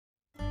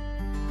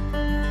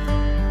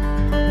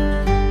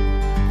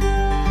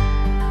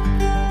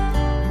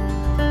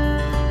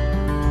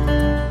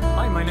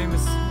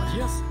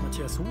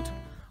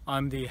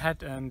I'm the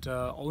head and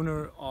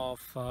owner of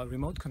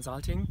Remote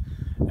Consulting,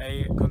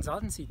 a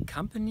consultancy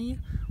company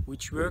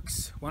which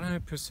works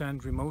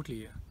 100%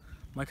 remotely.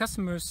 My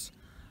customers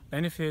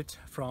benefit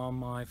from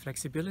my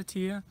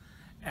flexibility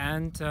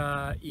and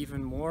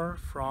even more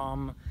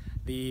from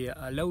the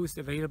lowest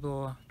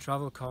available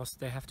travel cost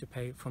they have to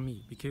pay for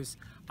me, because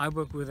I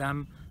work with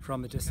them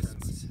from a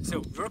distance.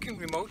 So working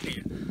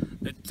remotely,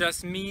 that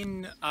does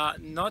mean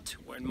not,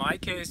 or in my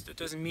case, that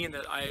doesn't mean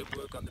that I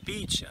work on the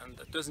beach, and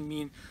that doesn't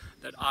mean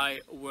that I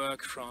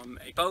work from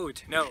a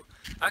boat. No,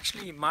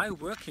 actually my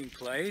working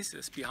place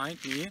is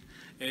behind me.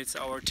 It's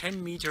our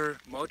 10-meter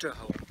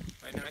motorhome.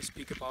 When I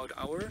speak about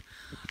our,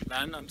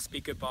 then I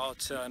speak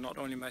about not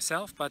only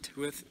myself, but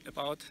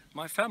about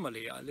my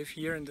family. I live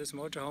here in this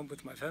motorhome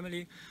with my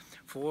family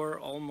for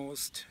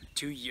almost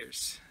 2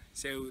 years.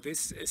 So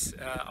this is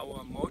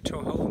our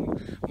motorhome,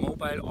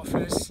 mobile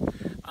office,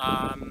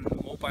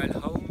 mobile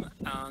home,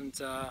 and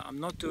I'm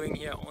not doing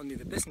here only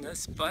the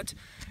business, but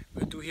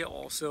we do here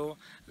also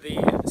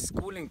the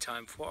schooling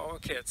time for our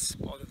kids.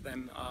 Both of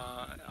them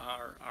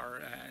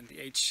are in the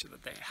age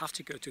that they have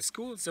to go to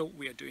school, so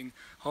we are doing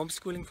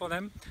homeschooling for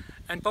them.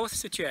 And both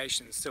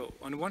situations, so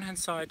on the one hand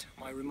side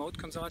my remote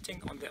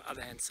consulting, on the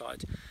other hand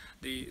side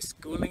the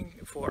schooling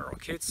for our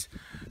kids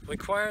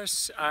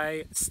requires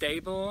a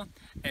stable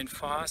and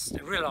fast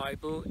and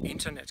reliable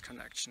internet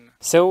connection.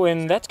 So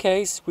in that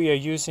case we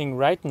are using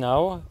right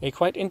now a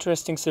quite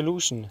interesting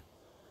solution.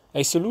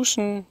 A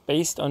solution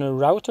based on a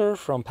router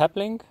from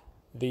Peplink,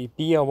 the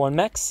BR1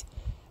 Max,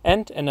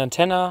 and an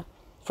antenna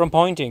from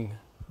Poynting,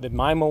 the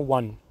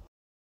MIMO-1.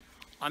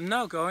 I'm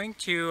now going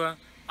to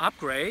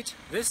upgrade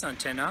this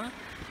antenna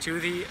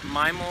to the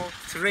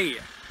MIMO-3.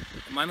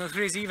 The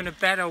MIMO-3 is even a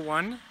better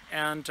one,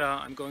 and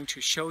I'm going to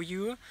show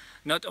you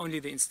not only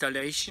the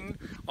installation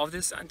of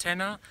this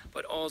antenna,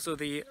 but also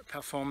the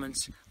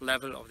performance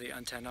level of the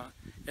antenna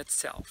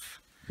itself.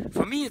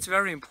 For me, it's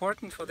very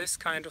important for this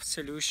kind of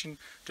solution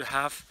to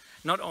have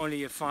not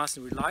only a fast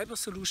and reliable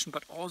solution,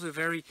 but also a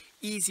very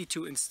easy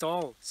to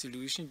install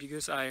solution,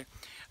 because I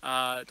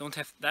don't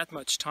have that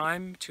much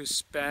time to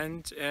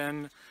spend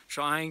in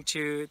trying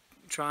to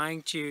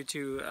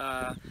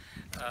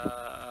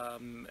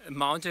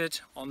mount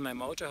it on my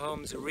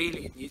motorhome. So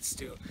really it needs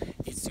to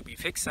be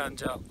fixed,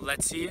 and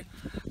let's see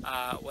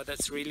whether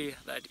it's really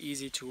that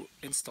easy to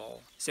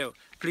install. So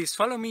please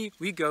follow me,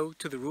 we go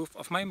to the roof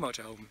of my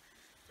motorhome.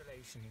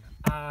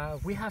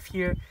 We have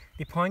here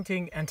the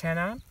Poynting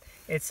antenna.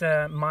 It's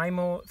a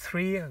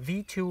MIMO-3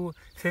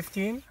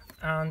 V215,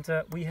 and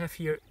we have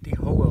here the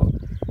hole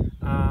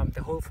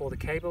for the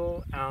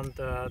cable and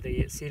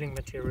the sealing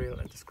material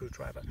and the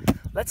screwdriver.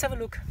 Let's have a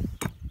look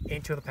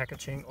into the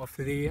packaging of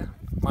the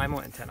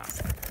MIMO antenna.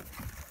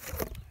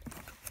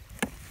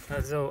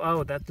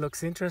 Oh, that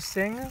looks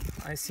interesting.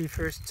 I see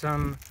first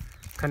some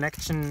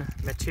connection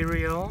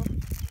material,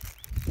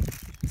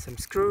 some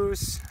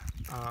screws,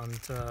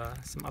 and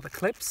some other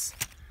clips,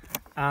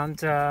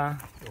 and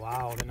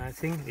wow, then I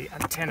think the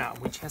antenna,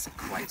 which has a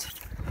quite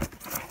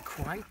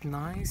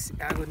nice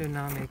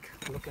ergodynamic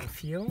look and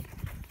feel,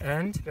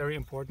 and very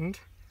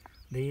important,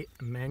 the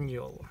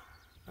manual.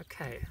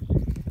 Okay,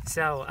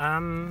 so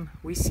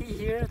we see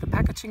here the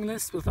packaging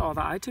list with all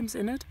the items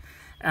in it,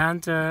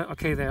 and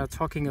okay, they are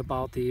talking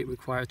about the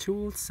required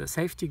tools, the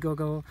safety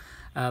goggle,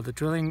 the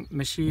drilling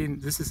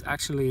machine. This is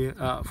actually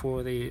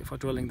for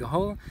drilling the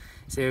hole.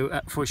 So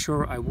for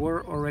sure I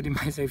wore already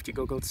my safety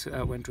goggles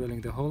when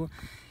drilling the hole.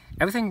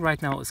 Everything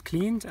right now is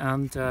cleaned,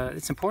 and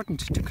it's important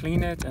to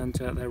clean it, and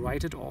they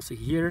write it also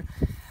here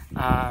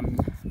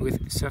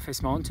with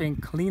surface mounting.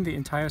 Clean the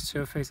entire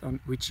surface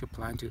on which you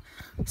plan to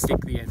stick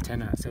the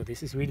antenna. So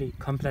this is really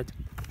complete,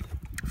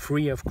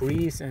 free of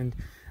grease and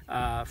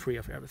free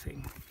of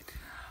everything.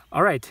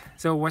 Alright,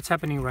 so what's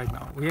happening right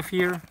now? We have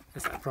here,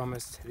 as I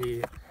promised,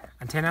 the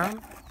antenna,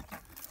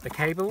 the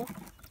cable,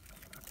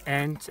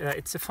 and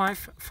it's a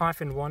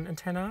 5-in-1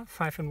 antenna.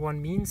 5-in-1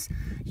 means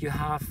you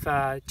have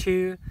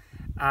two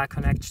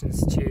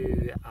connections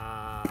to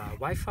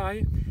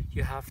Wi-Fi,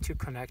 you have two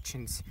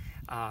connections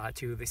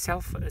to the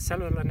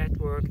cellular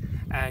network,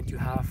 and you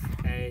have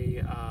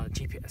a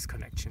GPS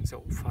connection,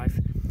 so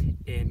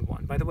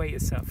 5-in-1. By the way,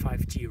 it's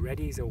 5G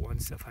ready, so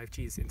once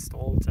 5G is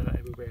installed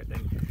everywhere,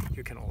 then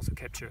you can also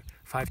capture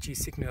 5G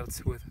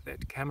signals with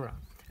that camera,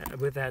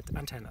 with that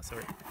antenna,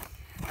 sorry.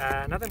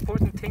 Another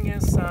important thing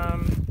is,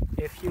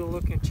 if you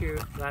look into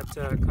that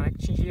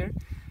connection here,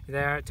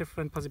 there are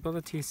different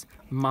possibilities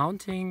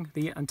mounting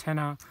the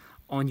antenna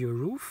on your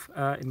roof.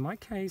 In my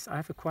case, I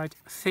have a quite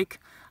thick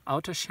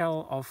outer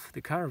shell of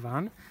the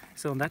caravan,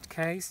 so in that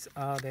case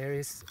there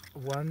is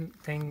one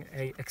thing,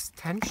 a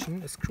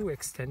screw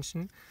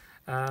extension,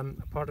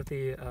 part of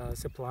the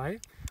supply,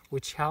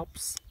 which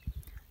helps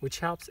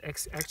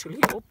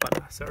actually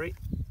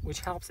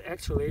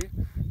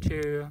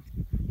to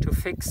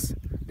fix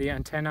the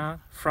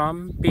antenna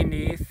from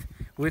beneath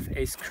with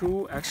a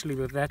screw, actually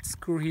with that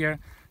screw here,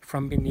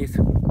 from beneath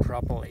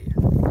properly.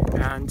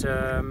 And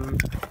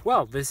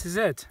well, this is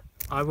it.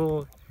 I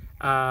will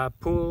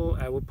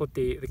put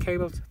the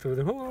cables through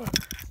the hole,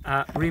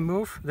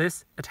 remove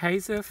this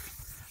adhesive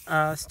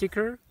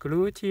sticker,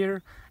 glue it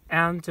here,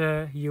 and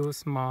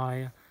use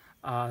my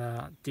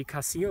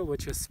Deca Seal,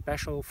 which is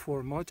special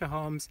for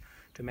motorhomes,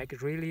 to make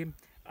it really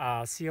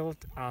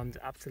sealed and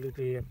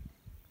absolutely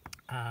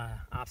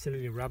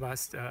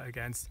robust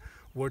against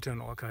water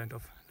and all kind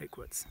of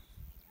liquids.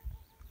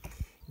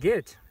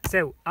 Good,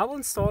 so I will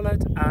install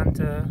it and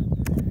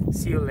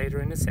see you later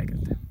in a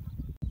second.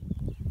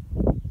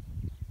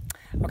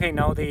 Okay,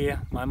 now the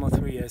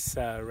MIMO-3 is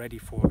ready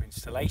for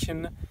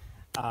installation.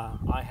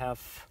 I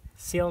have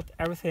sealed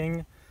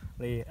everything,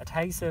 the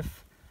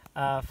adhesive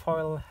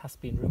foil has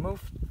been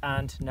removed,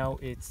 and now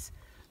it's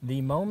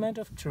the moment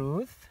of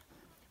truth,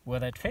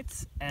 whether it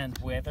fits and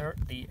whether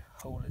the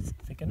hole is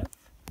thick enough.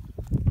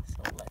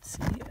 So let's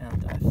see,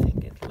 and I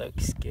think it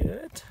looks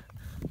good.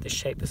 The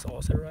shape is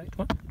also the right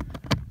one.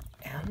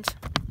 And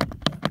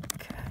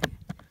okay,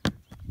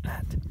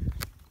 and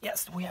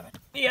yes, we have it.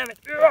 We have it.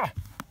 Ugh!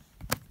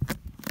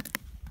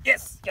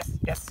 Yes, yes,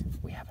 yes,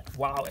 we have it.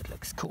 Wow, it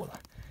looks cool.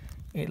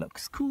 It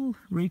looks cool,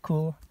 really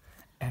cool.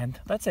 And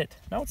that's it.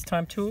 Now it's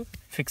time to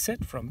fix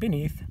it from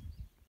beneath.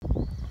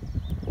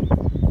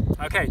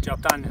 Okay,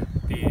 job done.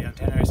 The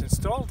antenna is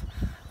installed,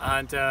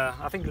 and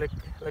I think it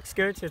looks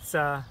good. It's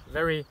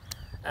very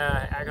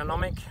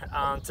ergonomic,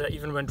 and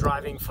even when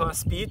driving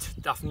fast speed,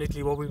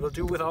 definitely what we will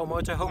do with our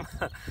motorhome.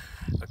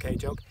 Okay,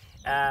 joke.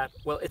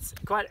 Well, it's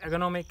quite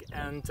ergonomic,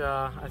 and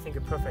I think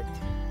a perfect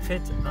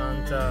fit.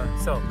 And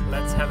so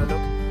let's have a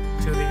look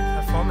to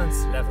the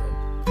performance level.